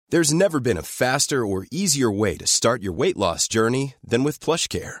There's never been a faster or easier way to start your weight loss journey than with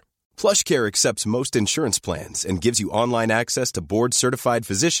PlushCare. PlushCare accepts most insurance plans and gives you online access to board-certified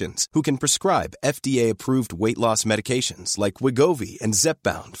physicians who can prescribe FDA-approved weight loss medications like Wegovy and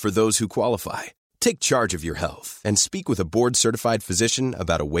Zepbound for those who qualify. Take charge of your health and speak with a board-certified physician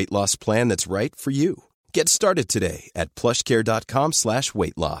about a weight loss plan that's right for you. Get started today at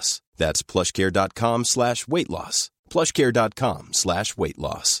plushcare.com/weightloss. That's plushcare.com/weightloss.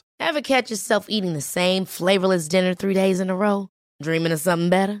 plushcare.com/weightloss. Ever catch yourself eating the same flavorless dinner 3 days in a row? Dreaming of something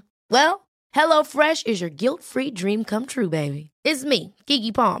better? Well, HelloFresh is your guilt-free dream come true, baby. It's me,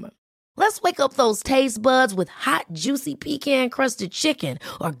 Keke Palmer. Let's wake up those taste buds with hot, juicy pecan-crusted chicken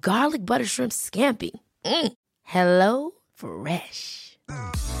or garlic butter shrimp scampi. Hello Fresh.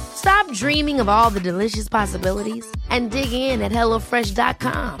 Stop dreaming of all the delicious possibilities and dig in at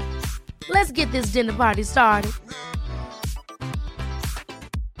HelloFresh.com. Let's get this dinner party started.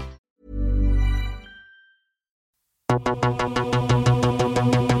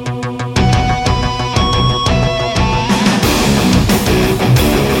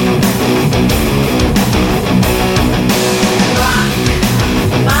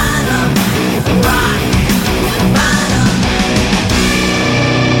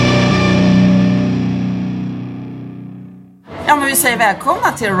 Ja, men vi säger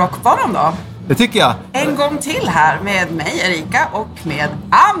välkomna till Rock Bottom då. Det tycker jag. En gång till här med mig, Erika, och med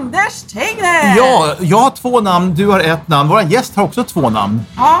Anders Tegner. Ja, jag har 2 namn, du har 1 namn. Vår gäst har också 2 namn.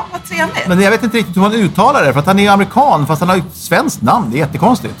 Ja, vad trevligt. Men jag vet inte riktigt hur man uttalar det, för att han är amerikan, fast han har ett svenskt namn. Det är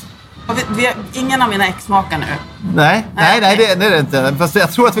jättekonstigt. Och vi har ingen av mina ex-makar nu. Nej, det är det inte. Fast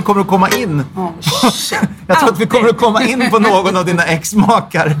jag tror att vi kommer att komma in. Jag tror att vi kommer att komma in på någon av dina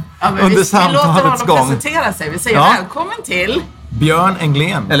ex-makar under samtalets gång. Vi låter honom presentera sig. Vi säger välkommen till Björn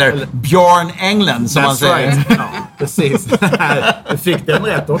Englén. Eller Björn England, som man säger. Right. Ja, precis. Du fick den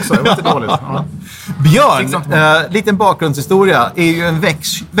rätt också. Det var inte dåligt. Ja. Björn, liten bakgrundshistoria, är ju en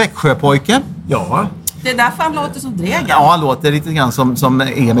Växjöpojke. Ja. Det är därför han låter som Dregen. Ja, han låter lite grann som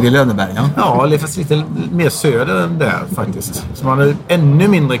Emil i Lönneberga. Ja, fast lite mer söder än där faktiskt. Så man har ännu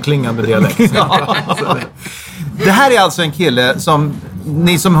mindre klingande dialekt. Ja. Det här är alltså en kille som,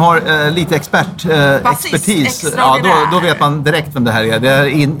 ni som har lite expertis, då vet man direkt vem det här är.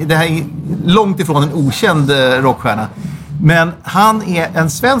 Det här är långt ifrån en okänd rockstjärna. Men han är en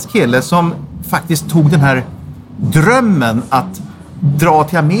svensk kille som faktiskt tog den här drömmen att dra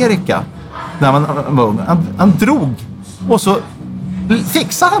till Amerika när man var ung. Han drog och så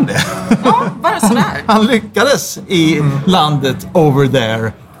fixade han det. Ja, bara sådär. Han lyckades i landet over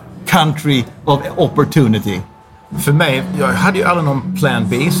there, country of opportunity. För mig, jag hade ju aldrig någon plan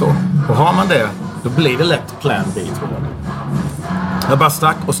B så. Och har man det, då blir det lätt plan B, tror jag. Jag bara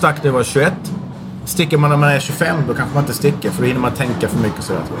stack när jag var 21. Sticker man när man är 25, då kanske man inte sticker. För då hinner man tänka för mycket,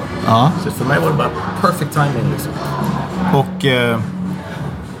 så jag tror. Ja. Så för mig var det bara perfect timing liksom. Och,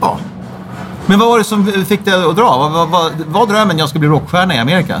 ja. Men vad var det som fick dig att dra? Vad drömmen jag ska bli rockstjärna i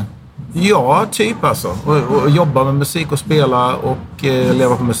Amerika? Ja, typ alltså. Och jobba med musik och spela och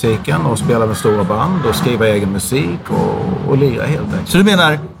leva på musiken och spela med stora band och skriva egen musik och lira helt enkelt. Så du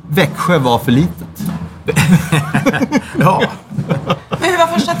menar Växjö var för litet? Ja. Men hur var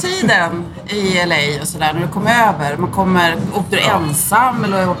första tiden i LA och sådär när du kom över? Åkte du ensam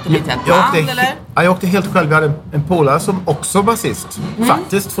eller åkte du lite ett band eller? Ja, jag åkte helt själv. Vi hade en polare som också var basist.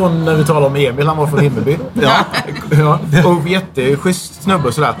 Faktiskt från, när vi talar om Emil, han var från Himmelby. Ja. Och jätteschysst snubbe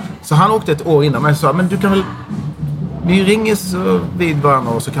och sådär. Så han åkte ett år innan mig och sa, men du kan väl, vi ringer så vid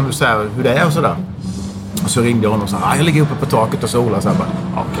varandra och så kan du säga hur det är och sådär. Och så ringde jag honom och sa, jag ligger uppe på taket och solar. Så jag bara,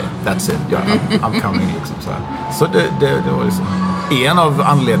 okej, that's it. Yeah, I'm coming. Liksom, så det var liksom en av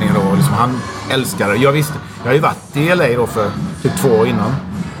anledningarna då. Liksom, han älskade. Jag har ju varit i LA då för typ 2 år innan.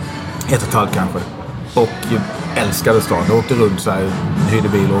 1,5 kanske. Och älskade stan. Jag åkte runt så här, hyrde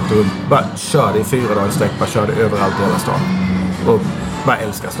bil och åkte runt. Bara körde i 4 dagar i sträck. Bara körde överallt i hela stan. Och bara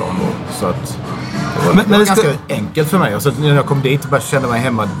älskade stan då. Så att det var ganska enkelt för mig. Och så när jag kom dit bara kände mig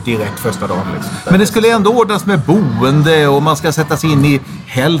hemma direkt första dagen. Liksom. Men det skulle ändå ordnas med boende och man ska sätta sig in i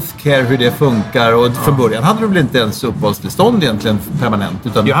healthcare, hur det funkar. Och från början hade du väl inte ens uppehållstillstånd egentligen permanent?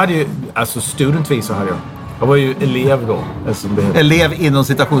 Utan... Jag hade ju, alltså studentvisa hade jag. Jag var ju elev då. Elev inom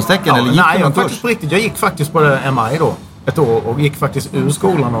citationstecken? Ja, eller nej, jag faktiskt på riktigt. Jag gick faktiskt på det MI då. Ett år och gick faktiskt ur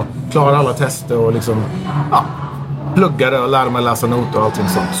skolan och klarade alla tester och liksom... Ja, pluggade och lärde mig läsa noter och allting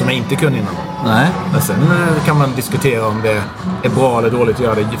sånt som jag inte kunde innan. Nej. Men sen kan man diskutera om det är bra eller dåligt att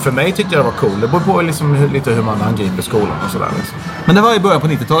göra det. För mig tyckte jag det var cool. Det beror på liksom lite hur man angriper skolan och sådär. Liksom. Men det var i början på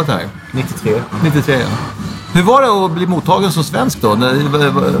 90-talet här? 93. 93, ja. Hur var det att bli mottagen som svensk då?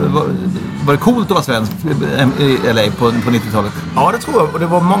 var det coolt att vara svensk i LA på 90-talet? Ja, det tror jag. Och det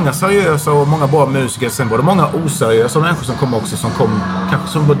var många seriösa och många bra musiker. Sen var det många oseriösa människor som kom också, kanske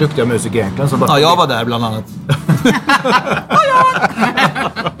som var duktiga musiker egentligen. Ja, jag var där bland annat.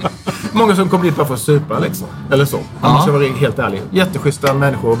 Många som kom dit bara för att supa liksom. Eller så. Man måste vara helt ärlig. Jätteschyssta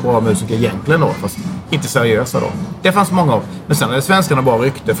människor och bra musiker egentligen då. Fast inte seriösa då. Det fanns många av. Men sen är det svenskarna bara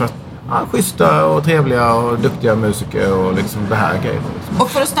rykte för att schyssta och trevliga och duktiga musiker och liksom det här grejer. Liksom. Och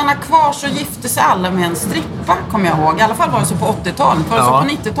för att stanna kvar så gifte sig alla med en strippa, kommer jag ihåg. I alla fall var det så på 80-talet. Var det så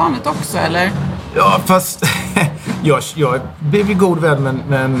på 90-talet också, eller? Ja, fast jag blev god vän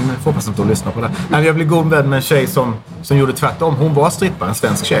med en... Får hoppas inte att lyssna på det. Nej, jag blev god vän med en tjej som gjorde tvärtom. Hon var strippa, en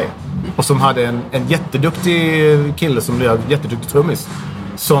svensk tjej. Och som hade en jätteduktig kille som blev jätteduktig trummis.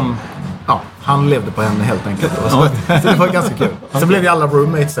 Som... Ja, han levde på henne helt enkelt. Så det var ganska kul. Så blev vi alla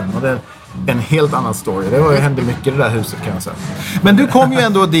roommates sen. Och det är en helt annan story. Det hände mycket i det där huset, kan jag säga. Men du kom ju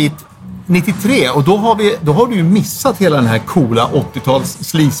ändå dit 93 och då har du ju missat hela den här coola 80-tals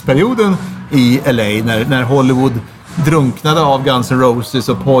sleaze-perioden i LA när Hollywood drunknade av Guns N' Roses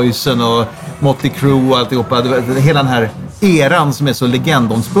och Poison och Motley Crue och alltihopa. Hela den här eran som är så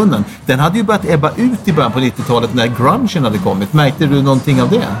legendomspunnen. Den hade ju börjat ebba ut i början på 90-talet när grungen hade kommit. Märkte du någonting av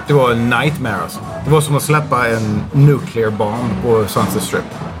det? Det var en nightmare alltså. Det var som att släppa en nuclear bomb på Sunset Strip.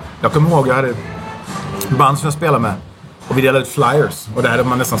 Jag kommer ihåg, jag hade ett band som jag spelade med och vi delade ut flyers. Och det hade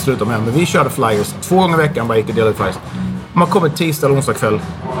man nästan slutat med. Men vi körde flyers 2 gånger i veckan, bara gick och delade ut flyers. Man kommer tisdag eller onsdag kväll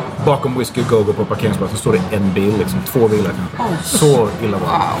bakom Whiskey Go-Go på parkeringsplatsen så står det en bil, liksom 2 bilar kanske. Så illa var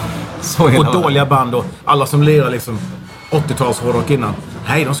det. Så illa och dåliga band och alla som lirar liksom 80-tals hårdrock innan.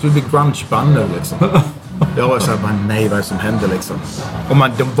 Hej, de skulle bli grungeband nu liksom. Jag var såhär, nej, vad är det som händer liksom? Och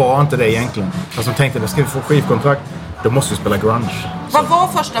de var inte det egentligen. Alltså de tänkte, ska vi få skivkontrakt, då måste vi spela grunge. Vad var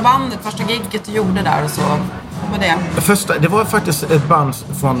första bandet, första giget du gjorde där och så? Det var faktiskt ett band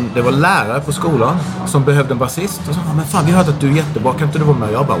det var lärare på skolan som behövde en basist. Och så men fan, vi hörde att du är jättebra, kan inte du vara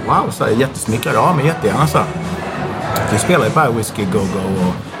med? Jag bara, wow, så här, jättesmickrad. Ja, men jättegärna så här. Vi spelade ju bara Whiskey Go-Go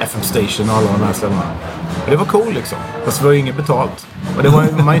och FM Station och alla de här ställena. Och det var cool liksom. Fast det var ju inget betalt. Och det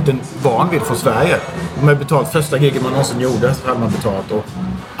var man inte van vid från Sverige. Med betalt, första gigen man någonsin gjorde så hade man betalt och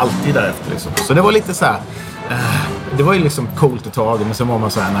alltid därefter liksom. Så det var lite så här... det var ju liksom coolt ett tag, men sen var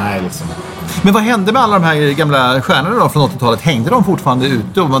man så här, nej liksom. Men vad hände med alla de här gamla stjärnorna då från 80-talet? Hängde de fortfarande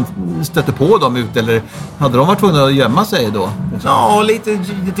ute och man stötte på dem ute, eller hade de varit tvungna att gömma sig då? Ja, lite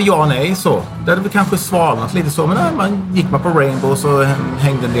ja och nej så. Det hade väl kanske svalnat lite så, men nej, man gick på Rainbow så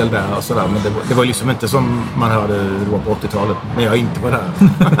hängde en del där och sådär. Men det var liksom inte som man hörde det var på 80-talet, men jag inte var där.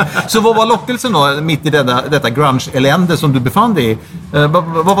 Så vad var lockelsen då, mitt i detta grunge-elände som du befann dig i?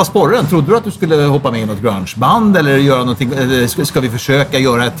 Vad var sporren? Trodde du att du skulle hoppa med i något grungeband eller göra någonting? Ska vi försöka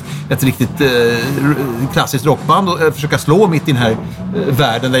göra ett riktigt klassiskt rockband och försöka slå mitt i den här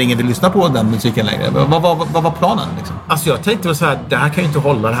världen där ingen vill lyssna på den musiken längre? Vad var planen liksom? Alltså jag tänkte väl så här, det här kan ju inte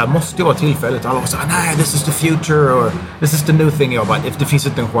hålla, det här måste ju vara tillfälligt. Alla var så här, nej, this is the future or this is the new thing. Jag bara, det finns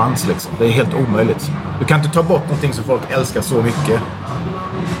inte en chans liksom. Det är helt omöjligt. Du kan inte ta bort någonting som folk älskar så mycket.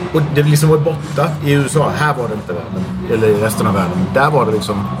 Och det liksom var borta i USA. Här var det inte världen. Eller i resten av världen. Där var det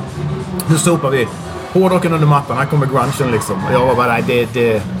liksom, nu sopar vi hårdrocken under mattan, här kommer grungen liksom. Och jag var bara, nej,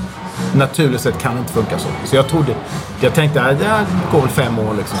 det naturligt sett kan inte funka så. Så jag tänkte att det går väl 5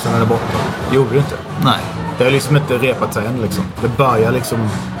 år liksom, sen är det borta. Det gjorde det inte. Nej. Det har liksom inte repat sig än liksom. Det börjar liksom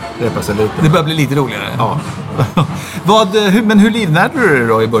repa sig lite. Det börjar bli lite roligare. Ja. Men hur livnärde du det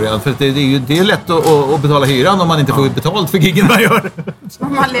då i början? För det är ju lätt att betala hyran om man inte får betalt för giggen man gör.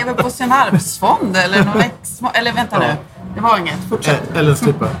 Om man lever på sin arvsfond eller någon eller vänta nu. Det var inget. Fortsätt. Eller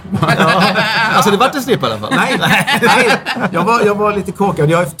strippa. Ja. Alltså det var inte strippa i alla fall. Nej. Jag var lite korkad.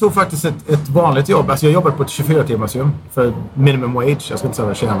 Jag tog faktiskt ett vanligt jobb. Alltså jag jobbade på ett 24-timmarsjobb för minimum wage. Jag ska inte säga vad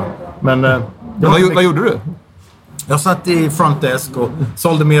jag tjänar. Men vad gjorde du? Jag satt i front desk och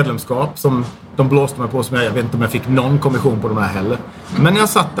sålde medlemskap som de blåste mig på. Som jag vet inte om jag fick någon kommission på de här heller. Men jag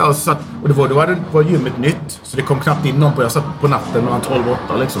satt där och det var gymmet nytt. Så det kom knappt in någon på. Jag satt på natten mellan 12 och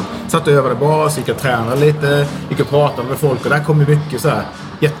 8 liksom. Satt och övade bra, så gick jag tränade lite. Gick och pratade med folk och där kom ju mycket så här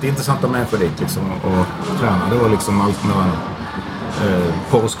jätteintressanta människor dit liksom. Och tränade. Det var liksom allt mellan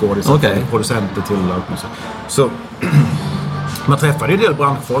porrskådisar, producenter till allt. Så man träffade ju en del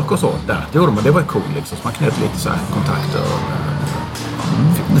branschfolk och så där. Det gjorde man, det var cool liksom. Så man knöt lite så här kontakter och...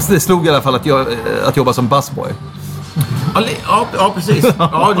 Det slog i alla fall att jobba som busboy. Ja, precis.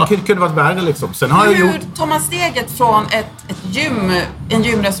 Ja, det kunde varit värre liksom. Sen har hur tar man steget från en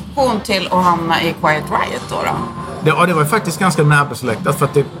gymreception till att hamna i Quiet Riot då? Ja, det var faktiskt ganska närbesläktat för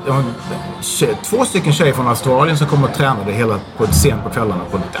att det var 2 stycken tjejer från Australien som kom och tränade hela på scen på kvällarna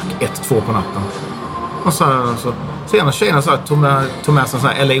på 1-2 på natten. Och så ena tjejerna tog med en sån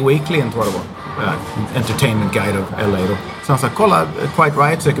här LA Weekly, tror jag det var. Entertainment Guide of LA då. Så han sa, kolla, Quiet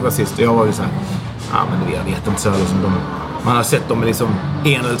Riot söker basist. Jag var ju så här, men jag vet inte så liksom man har sett dem med liksom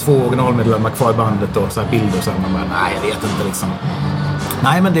 1 eller 2 originalmedlemmar kvar i bandet och så här bilder och så här. Man bara, nej jag vet inte liksom.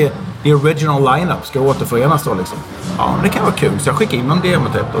 Nej men det original lineup ska återförenas då liksom. Ja, det kan vara kul. Så jag skickar in någon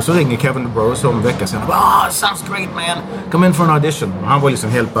demo-tape och så ringer Kevin DuBrose om en vecka sedan. Sounds great man. Come in for an audition. Och han var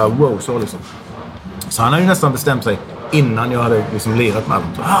liksom helt bara wow så liksom. Så han har ju nästan bestämt sig innan jag hade liksom lirat med allt.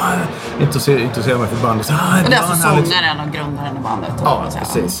 Intresserade mig för bandet. Det är alltså sångaren och grundaren i bandet. Ja,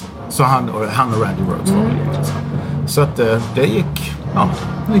 precis. Så han och Randy Rhoads var det. Så att det gick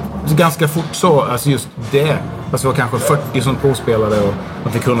ganska fort så. Alltså just det. Alltså det var kanske 40 som påspelade och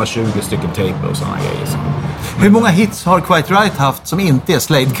man fick 120 stycken tape och sådana grejer. Så. Hur många hits har Quiet Riot haft som inte är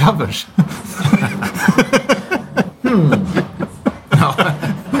Slade-covers? Ja.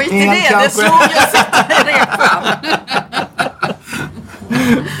 Skit i det slog jag sitta i repan.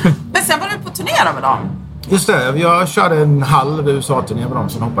 Men sen var du på turnéra med dem. Just det, jag körde en halv USA-turné med dem,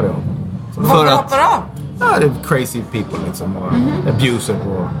 sen hoppade jag av. Varför hoppade du av? Ja, det är crazy people liksom, och abusive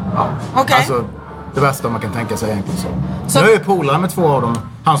och Okay. Alltså det värsta man kan tänka sig egentligen så. Jag är ju polare med 2 av dem.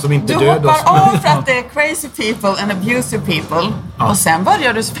 Han som inte är död. Du hoppar av för att det är crazy people and abusive people. Ja. Och sen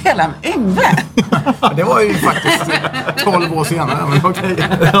börjar du spela med Yngve. Det var ju faktiskt 12 år senare. Men okej.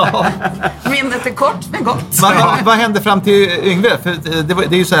 Ja. Minnet är kort men gott. Vad hände fram till Yngve? För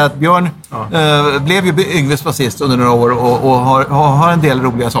det är ju så här att Björn blev ju Yngves basist under några år och har en del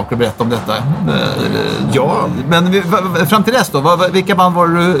roliga saker att berätta om detta. Ja. Men fram till dess då, vilka band var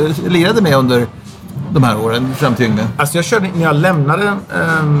du lirade med under de här åren fram till Yngve? Alltså jag körde, när jag lämnade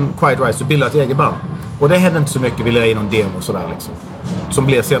Quiet Riot så bildade jag ett eget band. Och det hände inte så mycket, ville jag in någon demo och sådär liksom.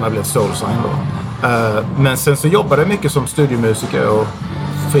 Som senare blev Soulsign då. Men sen så jobbade jag mycket som studiomusiker och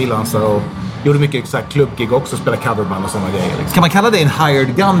frilansare och gjorde mycket så här klubbgig också, spelade coverband och sådana grejer liksom. Kan man kalla det en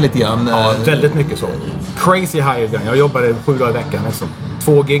hired gun lite grann? Ja, väldigt mycket så. Crazy hired gun. Jag jobbade 7 dagar i veckan liksom.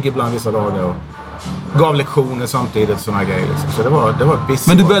 2 gig ibland vissa dagar och gav lektioner samtidigt, såna grejer liksom. Så det var busy.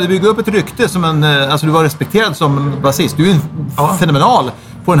 Men du började bygga upp ett rykte som alltså du var respekterad som basist. Du är ju fenomenal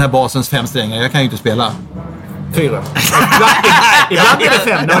på den här basens 5 strängar. Jag kan ju inte spela. 4. Ibland är det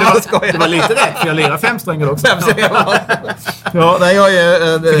 5. Det var lite rätt, för jag lirar 5 strängar också. 5 strängar. Ja, nej, jag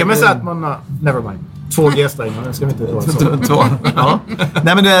är... Det kan man säga att man... Never mind. 2 G-strängar, det ska vi inte vara så. 2. Ja.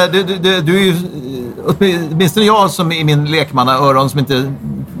 Nej, men du är ju... Åtminstone jag som i min lekmannaöron som inte...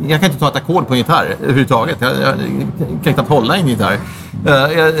 Jag kan inte ta ett ackord på en gitarr överhuvudtaget. Jag kan knappt hålla en gitarr.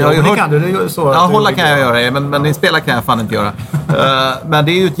 Hålla kan jag göra, men spela kan jag fan inte göra. Men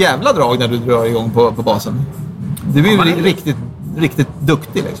det är ju ett jävla drag när du drar igång på basen. Du är ju riktigt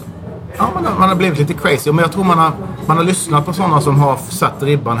duktig liksom. Ja, man har blivit lite crazy. Men jag tror man har lyssnat på sådana som har satt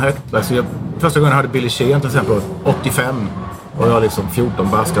ribban högt. Alltså första gången jag hörde Billy Sheehan till exempel 85 och jag liksom 14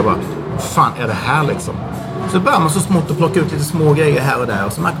 bast. Jag bara, fan är det här liksom? Så börjar man så smått att plocka ut lite små grejer här och där.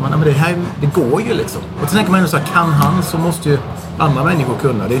 Och så märker man att det går ju liksom. Och så tänker man så här, kan han så måste ju andra människor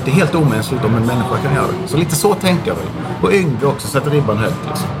kunna. Det är inte helt omänskligt om en människa kan göra det. Så lite så tänker jag väl. Och Yngve också sätter ribban högt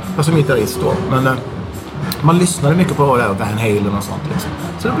liksom. Jag som gitarrist då. Men man lyssnade mycket på det här Van Halen och sånt liksom.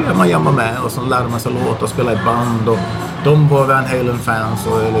 Så då blev man jamma med och så lärde man sig låta och spela i band. Och de var Van Halen-fans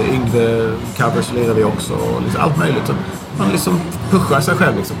och Yngve covers lirade vi också. Och liksom allt möjligt. Så man liksom pushar sig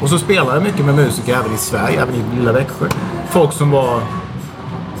själv liksom. Och så spelade jag mycket med musiker även i Sverige, även i lilla Växjö. Folk som var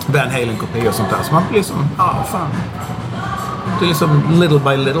Van Halen-kopior och sånt där. Så man blir liksom, fan. Det är liksom little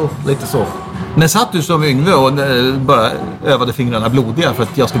by little, lite så. Men satt du som Yngve och bara övade fingrarna blodiga för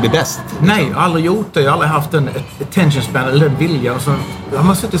att jag skulle bli bäst? Liksom? Nej, jag har aldrig gjort det. Jag har aldrig haft en attention span eller en vilja. Och så, jag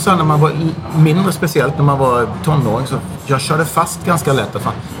har suttit så när man var mindre, speciellt när man var tonåring. Så jag körde fast ganska lätt. Att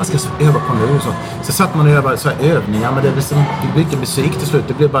man ska öva på nu. Så satt man och övade så här övningar. Men det blir inte musik till slut.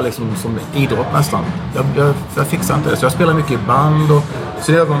 Det blir bara liksom som idrott nästan. Jag fixar inte det. Så jag spelar mycket i band och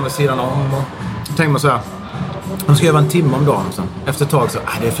så övar man vid sidan om. Och så tänker man så här. Man ska öva en timme om dagen. Sen. Efter ett tag så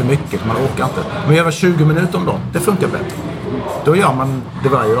det är för mycket, man orkar inte. Men öva 20 minuter om dagen, det funkar bättre. Då gör man det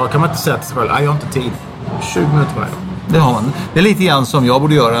varje dag. Kan man inte säga till sig själv, jag har inte tid. 20 minuter varje dag. Det har man. Det är lite grann som jag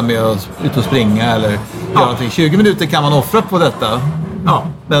borde göra med att ut och springa eller göra någonting. 20 minuter kan man offra på detta. Ja.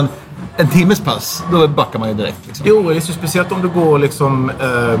 Men en timmes pass, då backar man ju direkt. Liksom. Jo, det är så speciellt om du går liksom,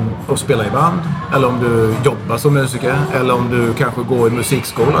 och spelar i band. Eller om du jobbar som musiker. Eller om du kanske går i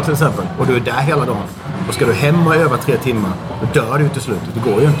musikskola till exempel. Och du är där hela dagen. Och ska du hem och öva 3 timmar, då dör du till slut.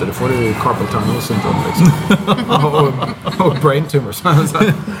 Det går ju inte. Då får du carpal tunnel syndrome liksom. och brain tumors.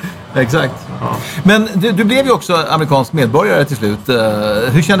 Exakt. Ja. Men du blev ju också amerikansk medborgare till slut.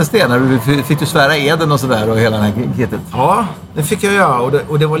 Hur kändes det när du fick svära eden och sådär och hela den här kittet? Ja, det fick jag göra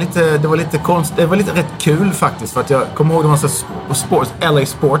och det var lite konstigt. Det var lite rätt kul faktiskt, för att jag kommer ihåg att det var LA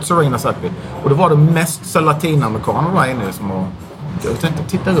Sports Arena satt vi. Och då var det mest så latinamerikaner där inne som var... Jag tänkte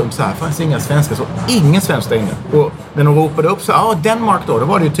titta runt så här, fanns inga svenskar, så ingen svensk där inne. Och när de ropade upp så Denmark då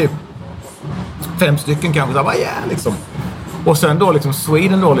var det ju typ 5 stycken kanske, så liksom. Och sen då liksom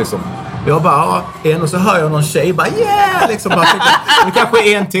Sweden då liksom. Jag bara, en och så hör jag någon tjej bara, liksom. Bara, det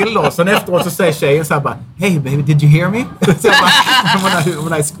kanske är en till då. Sen efteråt så säger tjejen så här bara, hey baby, did you hear me? Så jag bara,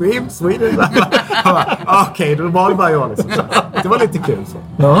 when I scream, Sweden. Okej, då var det bara jag liksom. Det var lite kul så.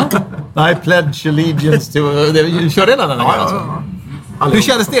 Ja. I pledge allegiance to... Du körde redan den här alltså. Hur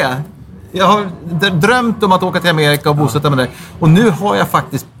kändes det? Jag har drömt om att åka till Amerika och bosätta mig där. Och nu har jag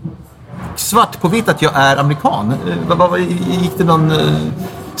faktiskt svart på vitt att jag är amerikan. Gick det någon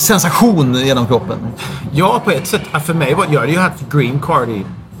sensation genom kroppen? Ja, på ett sätt. För mig jag hade ju haft green card i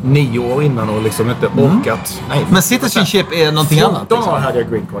 9 år innan och liksom inte orkat. Nej, men citizenship är någonting annat. 14 år hade jag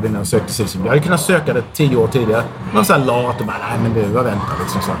green card innan jag sökte citizenship. Jag hade kunnat söka det 10 år tidigare. Men så här lat och bara, nej men det var vänta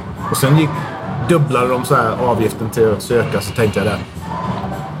liksom så. Och sen dubblade de så här avgiften till att söka, så tänkte jag där.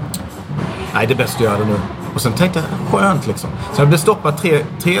 Nej, det är bäst att göra det nu. Och sen tänkte jag, skönt liksom. Så jag blev stoppad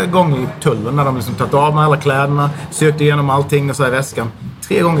tre gånger i tullen när de liksom tagit av mig alla kläderna, sökte igenom allting och så här i väskan.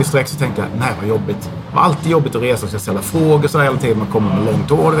 3 gånger i sträck så tänkte jag, nej vad jobbigt. Det var alltid jobbigt att resa och ställa frågor så här hela tiden. Man kommer med långt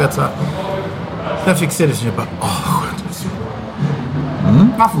hår, du vet så här. Jag fick se det så jag bara, skönt liksom.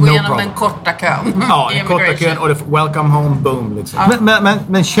 Man får gå igenom den korta kön. Ja, den korta kön och welcome home, boom liksom.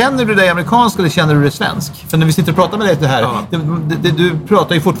 Men känner du dig amerikansk eller känner du dig svensk? För när vi sitter och pratar med dig det här, du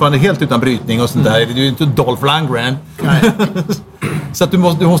pratar ju fortfarande helt utan brytning och sånt där. Du är ju inte Dolph Lundgren. Nej. Så att du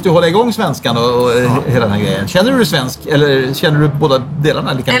måste ju hålla igång svenskan och hela den här grejen. Känner du dig svensk eller känner du båda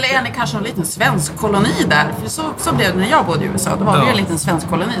delarna lika mycket? Eller är ni kanske en liten svensk koloni där? För så blev det när jag bodde i USA. Då var det en liten svensk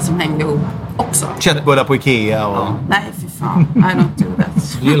koloni som hängde ihop också. Kände båda på Ikea och... Nej, fy fan. I don't do that.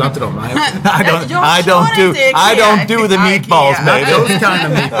 Du gillar inte dem? I don't do the meatballs, baby. Those kind of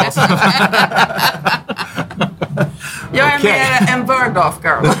meatballs. Jag är mer en Bergdorf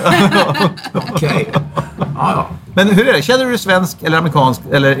girl. Okej. Ja. Men hur är det? Känner du dig svensk eller amerikansk?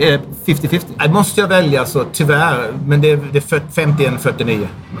 Eller är det 50-50? Det måste jag välja så tyvärr. Men det är 51-49.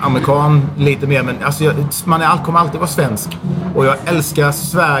 Amerikan lite mer. Men alltså kommer alltid vara svensk. Och jag älskar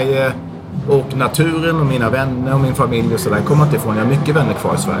Sverige och naturen och mina vänner och min familj och sådär. Jag kommer inte ifrån. Jag har mycket vänner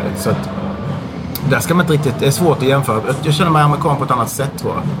kvar i Sverige. Så att där ska man inte riktigt... Det är svårt att jämföra. Jag känner mig amerikan på ett annat sätt,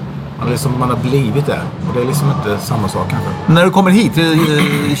 tror jag. Man har blivit det. Och det är liksom inte samma sak kanske. När du kommer hit,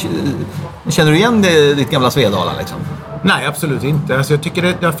 känner du igen ditt gamla Svedala liksom? Nej, absolut inte. Alltså, jag tycker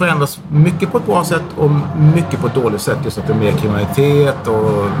det har förändrats mycket på ett bra sätt och mycket på ett dåligt sätt. Just att det är mer kriminalitet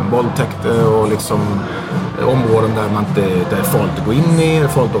och våldtäkter och liksom områden där folk går in i.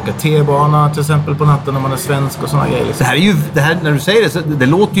 Folk åker T-bana till exempel på natten när man är svensk och såna grejer. Liksom. Det här, när du säger det, det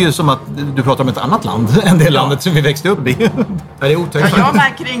låter ju som att du pratar om ett annat land än det landet som vi växte upp i. Ja, det är otäckt. Jag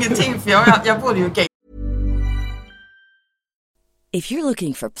märker ingenting för jag bodde ju gay. If you're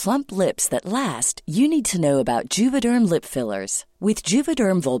looking for plump lips that last, you need to know about Juvederm lip fillers. With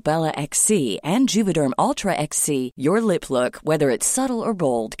Juvederm Volbella XC and Juvederm Ultra XC, your lip look, whether it's subtle or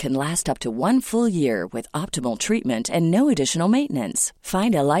bold, can last up to 1 full year with optimal treatment and no additional maintenance.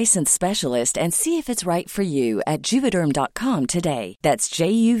 Find a licensed specialist and see if it's right for you at Juvederm.com today. That's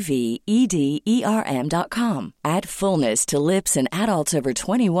JUVEDERM.com. Add fullness to lips in adults over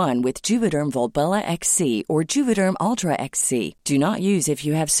 21 with Juvederm Volbella XC or Juvederm Ultra XC. Do not use if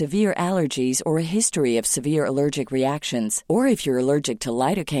you have severe allergies or a history of severe allergic reactions, or if you're allergic to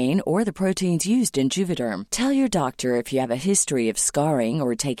lidocaine or the proteins used in Juvederm. Tell your doctor if you have a history of scarring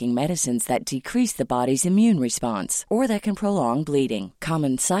or taking medicines that decrease the body's immune response or that can prolong bleeding.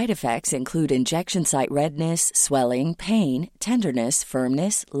 Common side effects include injection site redness, swelling, pain, tenderness,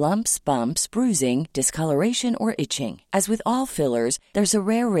 firmness, lumps, bumps, bruising, discoloration, or itching. As with all fillers, there's a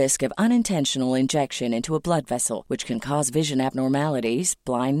rare risk of unintentional injection into a blood vessel, which can cause vision abnormalities,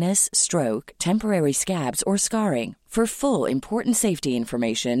 blindness, stroke, temporary scabs, or scarring. For full, important safety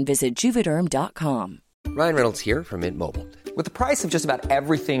information, visit Juvederm.com. Ryan Reynolds here from Mint Mobile. With the price of just about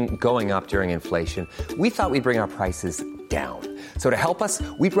everything going up during inflation, we thought we'd bring our prices down. So to help us,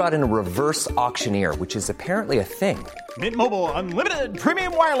 we brought in a reverse auctioneer, which is apparently a thing. Mint Mobile Unlimited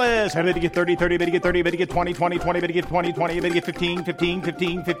Premium Wireless. How to get 30, 30, how to get 30, how to get 20, 20, 20, how to get 20, 20, how to get 15, 15,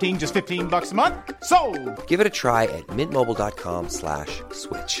 15, 15, just $15 a month? Sold! Give it a try at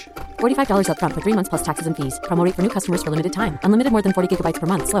mintmobile.com/switch. $45 up front for 3 months plus taxes and fees. Promo rate for new customers for limited time. Unlimited more than 40 gigabytes per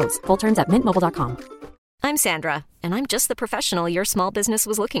month. Slows full terms at mintmobile.com. I'm Sandra, and I'm just the professional your small business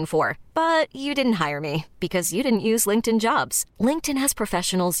was looking for. But you didn't hire me because you didn't use LinkedIn Jobs. LinkedIn has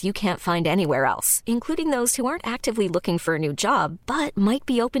professionals you can't find anywhere else, including those who aren't actively looking for a new job, but might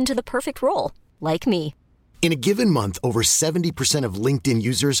be open to the perfect role, like me. In a given month, over 70% of LinkedIn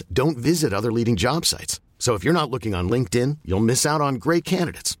users don't visit other leading job sites. So if you're not looking on LinkedIn, you'll miss out on great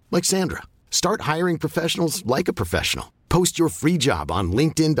candidates like Sandra. Start hiring professionals like a professional. Post your free job on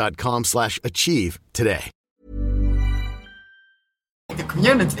linkedin.com/achieve today.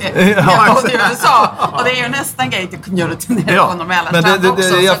 Community i USA. Och det är ju nästan gay till community nere på Norrmälarstrand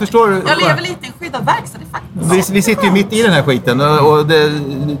också. Jag förstår. Jag lever lite i en skyddad verkstad faktiskt. Vi sitter ju mitt i den här skiten och det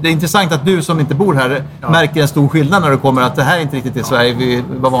är intressant att du som inte bor här märker en stor skillnad när du kommer att det här är inte riktigt i Sverige vi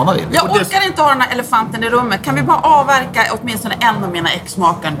var vana vid. Jag orkar inte ha den här elefanten i rummet. Kan vi bara avverka åtminstone en av mina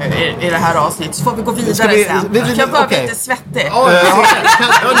ex-makar nu i det här avsnittet så får vi gå vidare sen. Jag börjar bli lite svettig.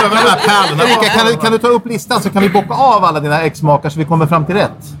 Kan du ta upp listan så kan vi bocka av alla dina ex-makar så vi kommer fram till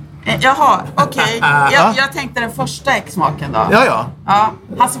rätt. Jaha, okej. Jag tänkte den första ex-maken då. Ja.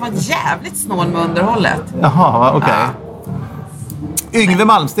 Han som var jävligt snål med underhållet. Jaha, okej. Yngve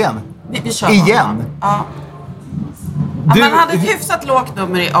Malmsten. Vi kör igen. Ja. Man hade ett hyfsat lågt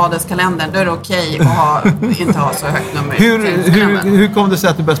nummer i adelskalendern. Då är det okej att inte ha så högt nummer hur kom det sig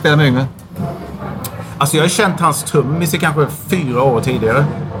att du började spela med Yngve? Alltså jag har känt hans trummis i kanske 4 år tidigare.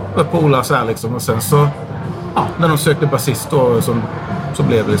 Och polare så här liksom. Och sen så, när de sökte basist då, så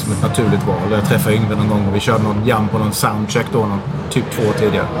blev det liksom ett naturligt val. Jag träffade Yngve någon gång och vi körde någon jam på någon soundcheck då, typ 2 år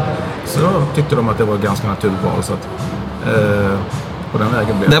tidigare. Så tyckte de att det var ett ganska naturligt val. Så att, på den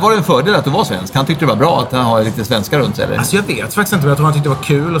vägen blev det. Det var en fördel att du var svensk. Han tyckte det var bra att han har lite svenska runt sig, eller? Alltså jag vet faktiskt inte, men jag tror han tyckte det var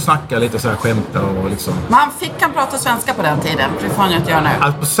kul att snacka lite så här, skämta och liksom. Men han prata svenska på den tiden? För det får han ju inte göra nu.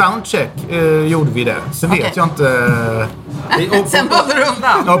 Alltså på soundcheck gjorde vi det. Sen vet jag inte... Sen valde du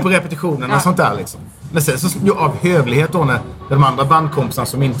undan? Ja, på repetitionerna och sånt där liksom. Men sen så av hövlighet då när de andra bandkompisarna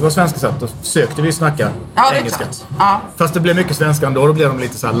som inte var svenska satt, då sökte vi snacka engelska. Ja. Fast det blev mycket svenska ändå, då blev de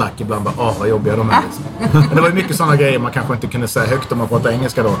lite så här lack ibland. Bara, vad jobbiga de är liksom. Men det var ju mycket sådana grejer man kanske inte kunde säga högt om man pratade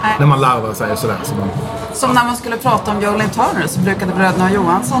engelska då. Nej. När man larvar sig sådär. Som när man skulle prata om Jolene Turner så brukade bröderna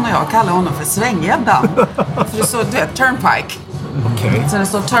Johansson och jag kalla honom för Svänggäddan. För det så, du vet, Turnpike. Okay. Så det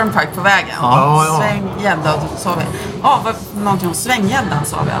står Turnpike på vägen. Svänggädda, sa vi. Någonting om Svänggäddan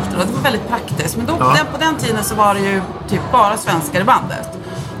sa vi alltid. Och det var väldigt praktiskt. Men då, på den tiden så var det ju typ bara svenskar i bandet.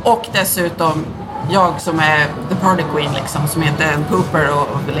 Och dessutom jag som är the party queen liksom, som heter en pooper och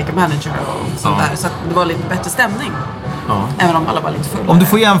like a manager och sånt där. Så att det var lite bättre stämning. Ja. Även om alla var lite fulla. Om du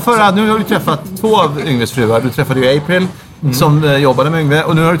får jämföra, nu har du träffat 2 av Yngves fruar. Du träffade ju April som jobbade med Yngve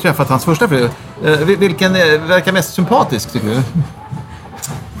och nu har du träffat hans första fru. Vilken verkar mest sympatisk tycker du?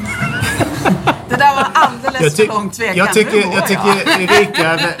 Det där var alldeles för lång tvekan. Jag tycker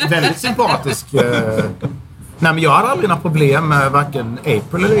Erika är väldigt sympatisk. Nej, men jag har aldrig några problem med varken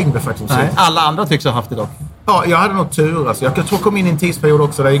April eller Yngve faktiskt. Nej, alla andra tycks ha haft det dock. Ja, jag hade nog tur. Alltså. Jag tror jag kom in i en tidsperiod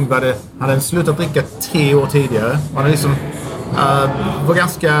också där Yngve hade slutat dricka 3 år tidigare. Han liksom, var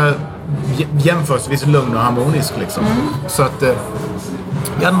ganska jämförelsevis lugn och harmonisk liksom. Så att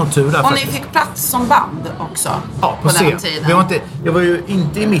jag hade nog tur där. Och ni fick plats som band också? Ja, på den tiden. Jag var ju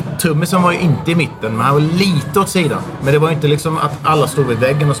inte i mitt trummisen var ju inte i mitten, men han var lite åt sidan. Men det var inte liksom att alla stod vid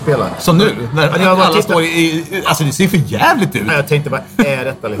väggen och spelade. Som nu? När alla står alltså det ser för jävligt ut. Ja, jag tänkte, vad är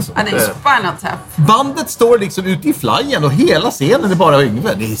detta liksom? Ja, det är Spinal Tap. Bandet står liksom ute i flyen och hela scenen är bara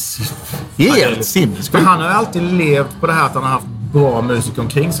Yngve. Det är helt sinnessjukt. Han har ju alltid levt på det här att han har haft bra musik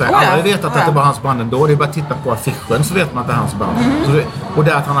omkring sig. Alla har vetat att det var hans band ändå. Det är bara att titta på affischen så vet man att det är hans band. Och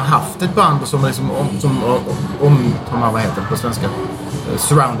det att han har haft ett band som liksom vad heter det på svenska?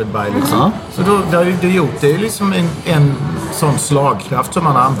 Surrounded by liksom. Så då det har ju gjort det är liksom en sån slagkraft som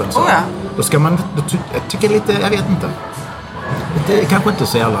man har använt sig. Då ska man jag tycker lite, jag vet inte. Det är kanske inte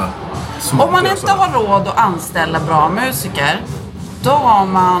så jävla smart. Om man inte har råd att anställa bra musiker, då har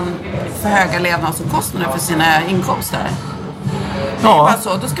man för höga levnadsomkostnader för sina inkomster. Ja. Så,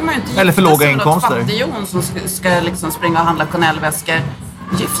 då ska man ju inte eller för låga inkomster. Fattighjon som ska liksom springa och handla Cornell-väskor.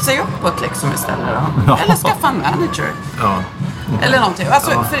 Gift sig uppåt liksom istället då. Ja. Eller skaffa en manager. Ja. Eller någonting. Alltså,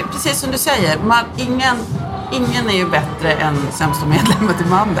 för, precis som du säger, ingen är ju bättre än sämsta medlemmet i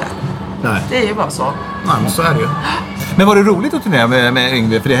bandet. Nej. Det är ju bara så. Nej, men så är det ju. Men var det roligt att turnera med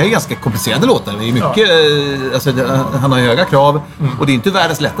Yngve? För det här är ganska komplicerade låtar. Det är mycket, alltså, han har höga krav. Och det är inte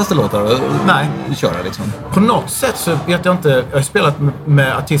världens lättaste låtar att köra liksom. På något sätt så vet jag inte. Jag har spelat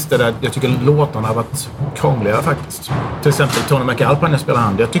med artister där jag tycker låtarna har varit krångliga faktiskt. Till exempel Tony McAlpine när jag spelade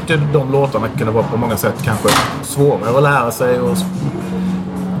hand. Jag tyckte de låtarna kunde vara på många sätt kanske svårare att lära sig. Och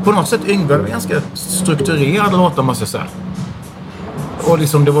på något sätt Yngve var ganska strukturerade låtar måste jag säga. Och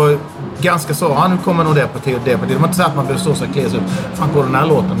liksom det var ganska så, nu kommer nog det partiet och det partiet. Det var inte så att man behöver stå så kläs upp. Fan, går den här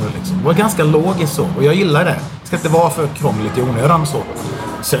låten nu liksom. Det var ganska logiskt så, och jag gillar det. Det ska inte vara för krångligt i onödan så.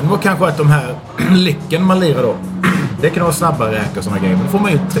 Sen var kanske att de här licken man lirar då, det kan vara snabba räkor och sådana grejer. Men då får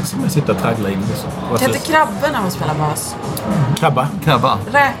man ju sitta och traggla in. Det heter krabbor när man spelar bas. Krabba.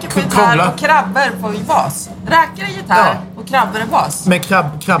 Räkor på gitarr och krabbor på bas. Räkor är gitarr och krabbor är bas. Men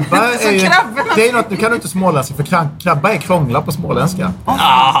krabba är ju... Det är något, nu kan du inte småländska, för krabba är krångla på småländska.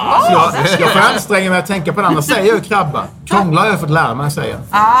 Jag får anstränga mig att tänka på det. Annars säger jag krabba. Krångla har jag fått lära mig att säga.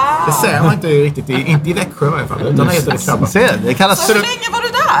 Det säger man inte riktigt, inte i Växjö i varje fall. Utan det heter det krabba. Det kallas... Så hur länge var du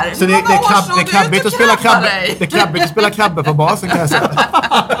där? Så det är krabbigt att spela krabba. Det är krabbigt att spela krabba på basen, kan jag säga.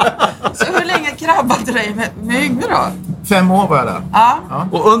 Så hur länge krabbade du dig med Yngve då? 5 år var jag där. Ja.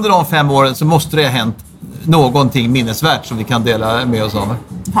 Och under de 5 åren så måste det ha hänt någonting minnesvärt som vi kan dela med oss av.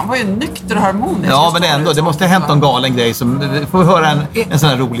 Han var ju nykter och harmonisk. Ja, men ändå. Det måste ha hänt någon galen grej som... Får vi höra en sån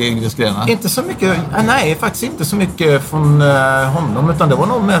här rolig Yngve-skrena? Inte så mycket... Nej, faktiskt inte så mycket från honom. Utan det var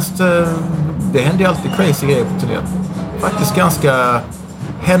nog mest... det hände ju alltid crazy grejer på turnén. Faktiskt ganska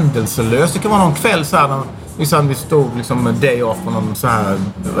händelselöst. Det kan vara någon kväll så här... Vi stod liksom en day off på någon så här...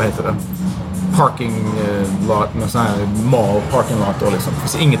 Vad heter det? Parking lot, med sån här mall parking lot då liksom. Det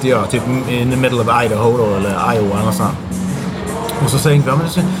finns inget att göra, typ in the middle of Idaho då, eller Iowa eller sånt. Och så säger vi,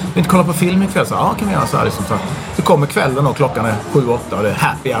 vi inte kolla på film ikväll. Så kan vi göra så här liksom. Så kommer kvällen och klockan är 7-8 och det är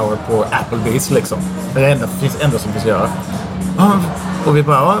happy hour på Applebee's liksom. Det är det enda som finns att göra. Och vi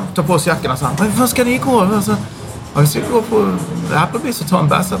bara tar på oss jackorna och så här, vad ska ni gå? Vi skulle gå på Applebee's och ta en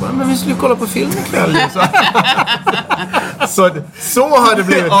bärs. Men vi skulle kolla på film ikväll. Så har det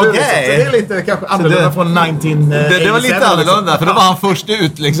blivit. Okay. Det är lite kanske annorlunda från 1987. Det var lite annorlunda, för då var han först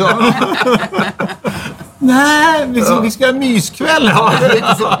ut liksom. Nej, liksom, vi ska ha myskväll.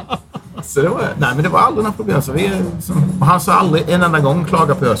 Så det var, men det var aldrig några problem. Så han sa aldrig en enda gång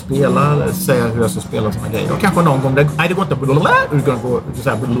klaga på hur jag spelar eller säga hur jag ska spela såna grejer. Och kanske någon gång, det går inte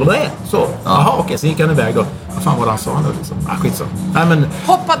så. Jaha, okej, så gick han iväg då. Vad fan var det han sa nu liksom? Skitsa.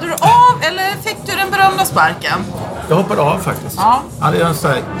 Hoppade du av eller fick du den berömda sparken? Jag hoppade av faktiskt. Ja. Jag hade en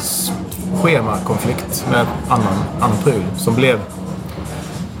sån här schemakonflikt med annan pryl som blev...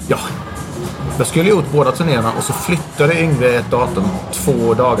 Ja... Jag skulle gjort båda turnéerna och så flyttade Yngve ett datum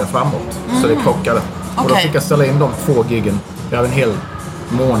 2 dagar framåt. Så det krockade. Okay. Och då fick jag ställa in de 2 giggen. Jag hade en hel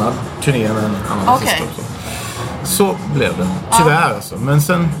månad turné med en annan system. Så blev det. Tyvärr alltså. Men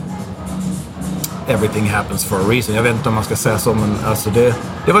sen... Everything happens for a reason. Jag vet inte om man ska säga så, men alltså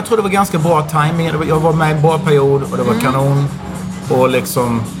jag tror det var ganska bra timing. Jag var med i en bra period och det var kanon. Och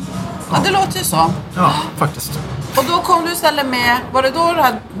liksom... Ja, det låter ju så. Ja, faktiskt. Och då kom du istället med, var det då det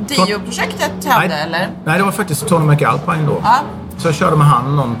här Dio-projektet hände, eller? Nej, det var faktiskt Tony McAlpine då. Ja. Så jag körde med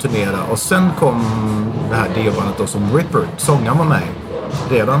han någon turné och sen kom det här Dio-bandet då som Ripper. Sångaren var med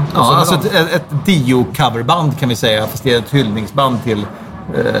redan. Ja, alltså ett Dio-coverband kan vi säga, fast det är ett hyllningsband till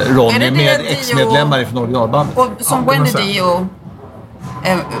Ronny med ex-medlemmar från originalbandet. Och som Wendy Dio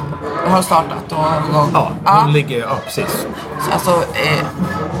har startat och hon ligger, precis. Så alltså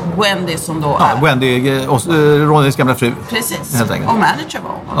Wendy som då är... Wendy, Ronnys gamla fru. Precis, helt enkelt. Och manager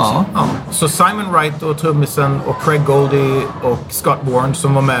var hon också. Ja. Så Simon Wright och trummisen och Craig Goldie och Scott Warren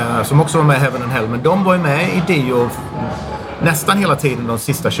som också var med i Heaven and Hell, men de var ju med i Dio nästan hela tiden de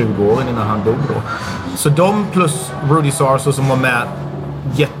sista 20 åren innan han dog då. Så de plus Rudy Sarso som var med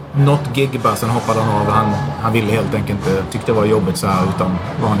något gig bara, sen hoppade han av. Han ville helt enkelt inte, tyckte det var jobbigt så här utan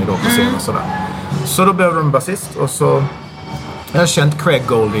Ronny då på scen och sådär. Så då behövde de en basist och så jag har känt Craig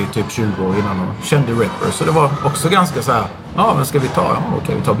Goldie typ 20 år innan och kände Ripper. Så det var också ganska så här, men ska vi ta?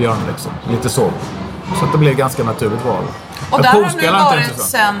 Okej, vi tar Björn liksom. Lite så. Så att det blev ganska naturligt val. Och där har du varit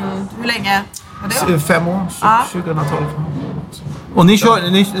sen, hur länge var det? 5 år, 2012. Och ni kör,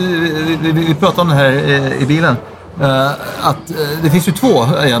 vi pratade om det här i bilen. Att det finns ju 2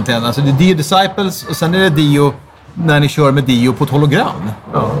 egentligen. Alltså det är Dio Disciples och sen är det Dio när ni kör med Dio på ett hologram.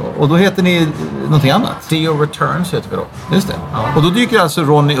 Ja. Och då heter ni någonting annat. Dio Returns heter vi då. Just det. Ja. Och då dyker alltså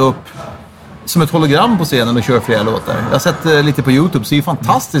Ronny upp som ett hologram på scenen och kör flera låtar. Jag har sett lite på YouTube, ser ju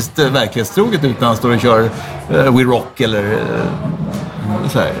fantastiskt verklighetstroget ut när han står och kör We Rock eller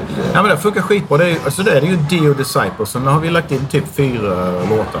så här. Ja, men det funkar skitbra. Det är ju Dio Disciples. Sen har vi lagt in typ 4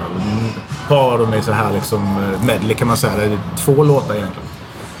 låtar. Par de är så här liksom medley kan man säga. Det är 2 låtar egentligen.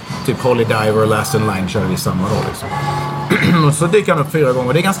 Typ Holy Diver och Last in Line kör vi samma då liksom. Och så dyker han upp 4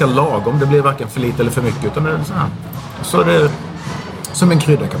 gånger. Det är ganska lagom. Det blir varken för lite eller för mycket utan det är så här. Så det är som en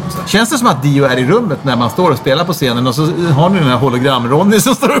krydda kan man säga. Känns det som att Dio är i rummet när man står och spelar på scenen och så har ni den här hologram-Ronny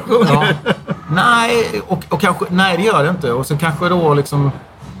som står och sjunger? Ja. Nej, och kanske, nej det gör det inte. Och så kanske då liksom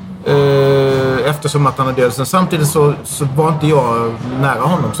eftersom att han är död. Sen samtidigt så var inte jag nära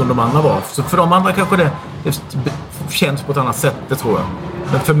honom som de andra var. Så för de andra kanske det känns på ett annat sätt, det tror jag.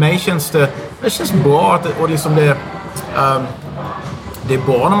 Men för mig känns det känns bra och liksom det är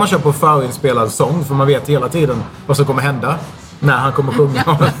bra när man kör på förinspelad sång, för man vet hela tiden vad som kommer hända när han kommer sjunga.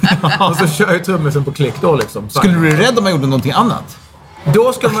 Och så kör ju trummisen på klick då liksom. Skulle du bli rädd om man gjorde någonting annat?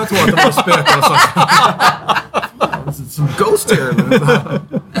 Då skulle man tro att det var spöken och så. Som ghost here.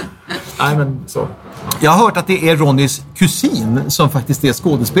 Nej, men så. Jag har hört att det är Ronnys kusin som faktiskt är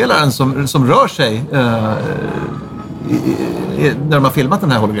skådespelaren som rör sig när de har filmat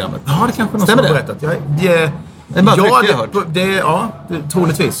den här hologrammet. Ja, det kanske någon som har berättat.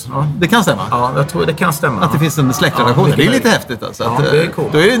 Troligtvis. Ja. Det kan stämma. Ja, jag tror det kan stämma. Att det finns en släktrelation. Ja, det är lite häftigt alltså. Ja, det är coolt.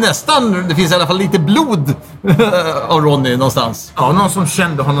 Då är det nästan, det finns i alla fall lite blod av Ronny någonstans. Ja, någon som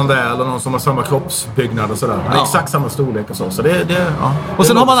kände honom där eller någon som har samma kroppsbyggnad och sådär. Ja. Exakt samma storlek och så. Och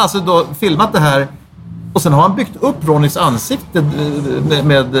sen har man alltså då filmat det här. Och sen har han byggt upp Ronnys ansikte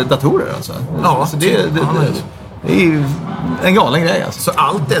med datorer alltså. Ja, så det är ju en galen grej alltså. Så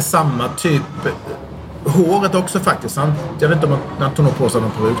allt är samma typ. Håret också faktiskt. Jag vet inte om han tog nog på sig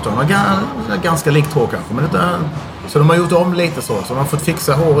någon peruk. Han har ganska likt hår kanske. Men så de har gjort om lite så. Så de har fått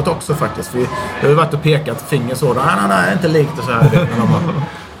fixa håret också faktiskt. Vi har ju varit och pekat finger så. Nej, inte likt och så här.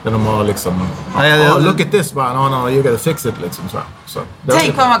 När de har liksom... look at this, man. No, you gotta fix it liksom. Så.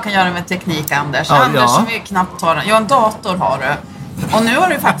 Tänk vad man kan göra med teknik, Anders. Anders som vi knappt har. Ja, en dator har du. Och nu har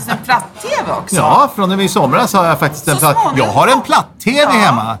du faktiskt en platt-tv också. Ja, från när vi i somras har jag faktiskt en platt... Jag har en platt-tv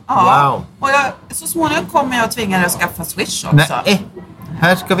hemma. Ja. Wow. Och så småningom kommer jag att tvinga dig att skaffa Swish också. Nej,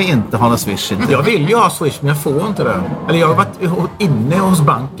 här ska vi inte ha någon Swish. Jag vill ju ha Swish, men jag får inte det. Eller jag har varit inne hos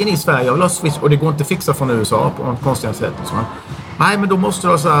banken i Sverige. Jag vill ha Swish och det går inte att fixa från USA på något konstigt sätt. Nej, men då måste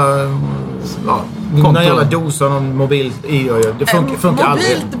du ha så här... någon jävla dosa, någon mobil i. Det funkar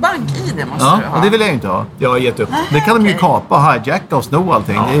aldrig. Mobilt bank-ID måste du ha. Och det vill jag inte ha. Jag har gett upp. Det kan de ju kapa, hijacka och sno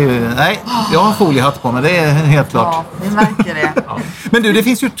allting. Ja. Nej, jag har foliehatt på mig, det är helt klart. Ja, vi märker det. Men du, det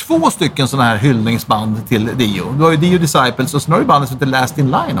finns ju 2 stycken sådana här hyllningsband till Dio. Du har ju Dio Disciples och sen har du bandet som heter Last in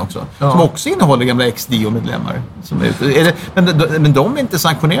Line också. Ja. Som också innehåller gamla ex-Dio-medlemmar. Men de är inte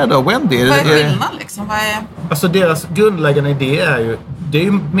sanktionerade av Wendy. Vad är skillnaden liksom? Alltså deras grundläggande idé är ju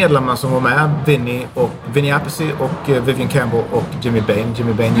medlemmarna som var med, Vinny Appice och Vivian Campbell och Jimmy Bain.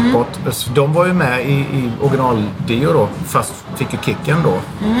 Jimmy Bain gick bort. Så de var ju med i original Dio då, fast fick ju kicken då.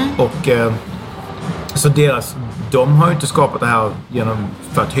 Och så de har ju inte skapat det här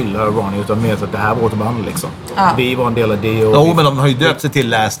för att hylla Ronny, utan mer att det här var vårt band liksom. Vi var en del av Dio. Men de har ju döpt sig till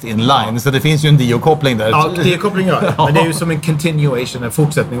Last in Line, så det finns ju en Dio-koppling där. Ja, Dio-koppling gör det. Men det är ju som en continuation, en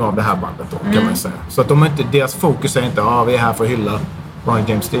fortsättning av det här bandet då, kan man säga. Så att deras fokus är inte vi är här för att hylla Ronny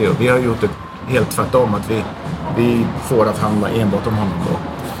James Dio. Vi har gjort det helt tvärtom, att vi får det att handla enbart om honom då.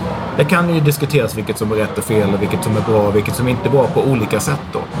 Det kan ju diskuteras vilket som är rätt och fel, vilket som är bra och vilket som inte är bra på olika sätt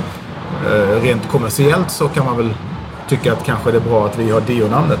då. Rent kommersiellt så kan man väl tycka att kanske det är bra att vi har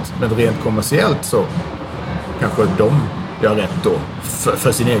Dio-namnet, men rent kommersiellt så kanske de gör rätt då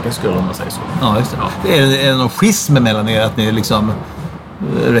för sin egen skull, om man säger så. Ja, just det. Ja. Är det någon schism mellan er, att ni liksom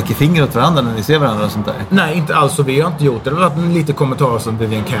räcker finger åt varandra när ni ser varandra och sånt där? Nej, inte alls. Vi har inte gjort det. Det har varit en liten kommentar som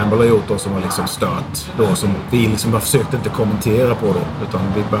Vivian Campbell har gjort då, som har liksom stört då, som vi liksom har försökt inte kommentera på då, utan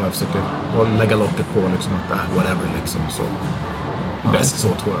vi bara försöker lägga locket på liksom att whatever liksom så. Bäst så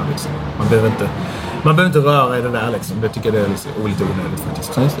tror jag liksom. Man behöver inte röra i det där liksom. Det tycker jag är lite onödigt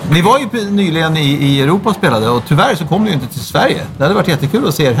faktiskt. Ni var ju nyligen i Europa och spelade, och tyvärr så kom ni ju inte till Sverige. Det hade varit jättekul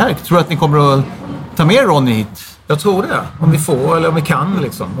att se er här. Tror du att ni kommer att ta med Ronny hit? Jag tror det. Om vi får eller om vi kan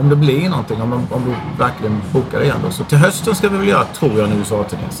liksom. Om det blir någonting. Om vi verkligen bokar det igen då. Så till hösten ska vi väl göra, tror jag, nu så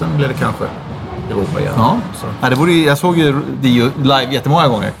till det. Sen blir det kanske Europa igen. Ja. Jag såg ju Dio live jättemånga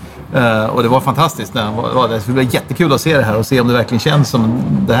gånger. Och det var fantastiskt när han var där. Det var jättekul att se det här och se om det verkligen känns som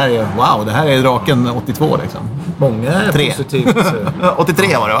det här är draken 82 liksom. Många är positivt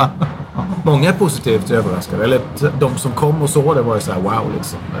 83 var det, va? Många är positivt överraskade. Eller de som kom och såg det var ju så här wow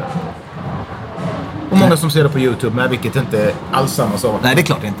liksom. Och många som ser det på YouTube med, vilket inte är alls samma sak. Nej, det är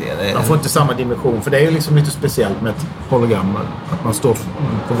klart inte är det. Man får inte samma dimension, för det är ju liksom lite speciellt med ett hologram. Att man står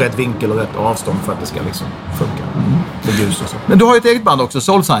på rätt vinkel och rätt avstånd för att det ska liksom funka. Det ljus och så. Men du har ju ett eget band också,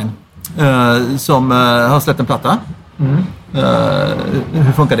 Soulsign, som har släppt en platta.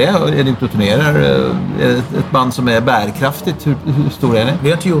 Hur funkar det? Är ni ute och turnerar? Är det ett band som är bärkraftigt? Hur stor är det? Vi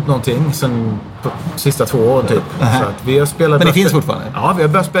har inte gjort någonting sen på sista 2 åren typ. Så att vi har spelat. Men det finns fortfarande? Ja, vi har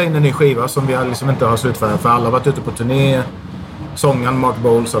börjat spela in en ny skiva som vi liksom inte har slutfört. För alla har varit ute på turné. Sångaren Mark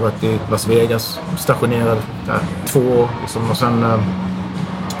Bowles har varit i Las Vegas, stationerad där 2 år. Liksom. Och sen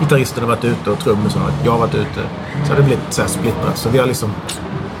gitarristen har varit ute och trummisen har jag har varit ute. Så det har blivit så här splittrat. Så vi har liksom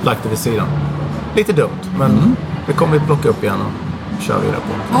lagt det vid sidan. lite dumt. Men det kommer vi plocka upp igen och köra vidare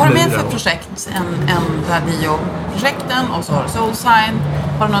på. Vad har du med för projekt? En radio-projekten och så har du Soulsign.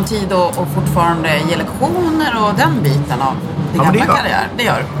 Har du någon tid att fortfarande ge lektioner och den biten av din gamla karriär? Det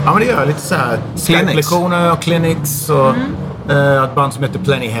gör du? Ja, men det gör jag. Lite så här Skype-lektioner och clinics och ett band som heter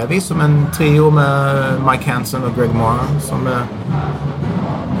Plenty Heavy som en trio med Mike Hansen och Greg Mara som är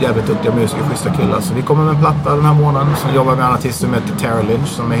jävligt duktiga musiker, schyssta killar. Så vi kommer med en platta den här månaden som jobbar med en artist som heter Tara Lynch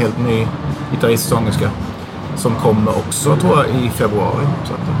som är helt ny gitarrist-sångerska. Som kommer också, tror jag, i februari.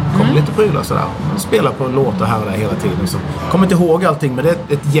 Så att det kommer lite prylar sådär. Spelar på låtar här och där hela tiden. Så kommer inte ihåg allting, men det är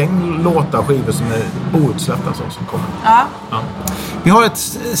ett gäng låtar och skivor som är outsläppta som kommer. Ja. Vi har ett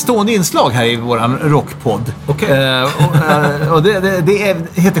stående inslag här i våran rockpodd. Okej. Och det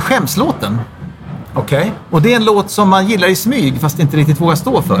heter Skämslåten. Okej. Och det är en låt som man gillar i smyg fast inte riktigt vågar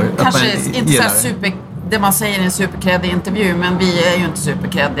stå för. Kanske inte så super... Det man säger i en superkreddig intervju, men vi är ju inte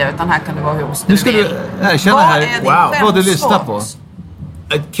superkreddiga utan här kan det vara hur hos nu ska du erkänna här vad du lyssnar på. A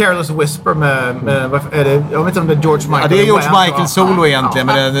Careless Whisper med vad är det? Jag vet inte om det är George Michael. Ja, det är George Michael solo egentligen,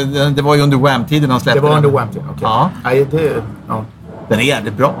 men det var ju under Wham-tiden han släppte. Det var under Wham-tiden, okej. Ja. Nej, den är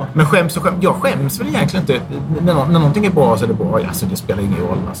jävligt bra. Men jag skäms väl egentligen inte. När någonting är bra så är det bra. Alltså, det spelar ingen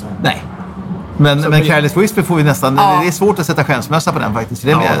roll. Alltså. Nej. Men Careless Whisper får vi nästan... Ja. Det är svårt att sätta skämsmössa på den faktiskt.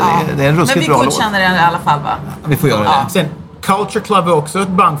 Det är en ruskigt bra låt. Men vi godkänner den i alla fall, va? Vi får göra det. Sen, Culture Club är också ett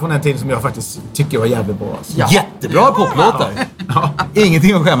band från den tiden som jag faktiskt tycker var jävligt bra. Alltså. Ja. Jättebra poplåtar.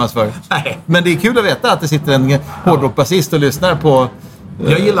 Ingenting att skämmas för. Nej. Men det är kul att veta att det sitter en hårdrockbasist och lyssnar på...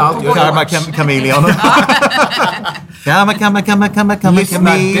 Jag gillar allt. Karma Chameleon. Karma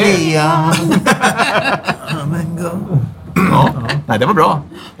Chameleon. Ja. Nej, det var bra.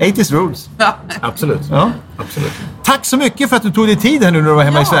 80's rules. Ja. Absolut. Ja. Absolut. Tack så mycket för att du tog dig tid här nu när du var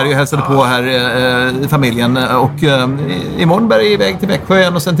hemma i Sverige och hälsade på här familjen. Och imorgon bär jag iväg till Växjö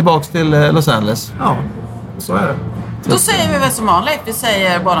igen och sen tillbaks till Los Angeles. Ja, så är det. Då säger vi väl som vanligt. Vi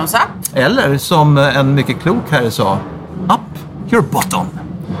säger bottoms up. Eller som en mycket klok herre sa, up your bottom.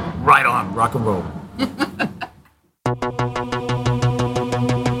 Right on, rock and roll.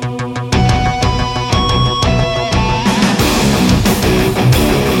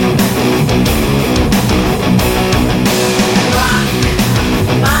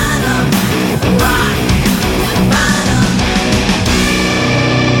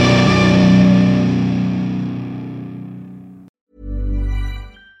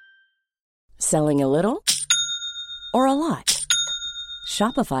 Selling a little or a lot?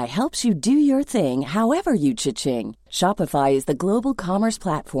 Shopify helps you do your thing however you cha-ching. Shopify is the global commerce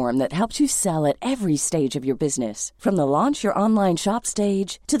platform that helps you sell at every stage of your business. From the launch your online shop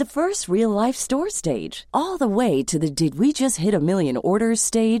stage to the first real-life store stage, all the way to the did we just hit a million orders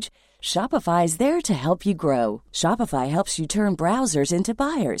stage. Shopify is there to help you grow. Shopify helps you turn browsers into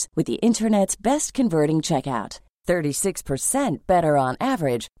buyers with the internet's best converting checkout. 36% better on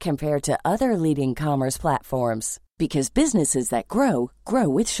average compared to other leading commerce platforms. Because businesses that grow, grow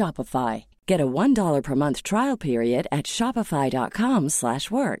with Shopify. Get a $1 per month trial period at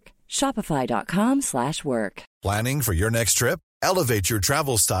shopify.com/work. Shopify.com/work. Planning for your next trip? Elevate your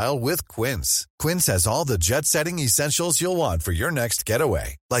travel style with Quince. Quince has all the jet-setting essentials you'll want for your next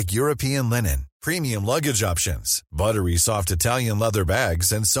getaway. Like European linen, premium luggage options, buttery soft Italian leather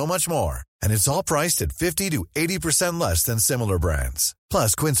bags, and so much more. And it's all priced at 50 to 80% less than similar brands.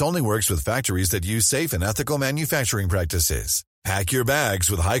 Plus, Quince only works with factories that use safe and ethical manufacturing practices. Pack your bags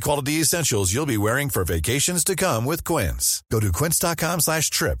with high-quality essentials you'll be wearing for vacations to come with Quince. Go to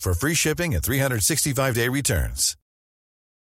quince.com/trip for free shipping and 365-day returns.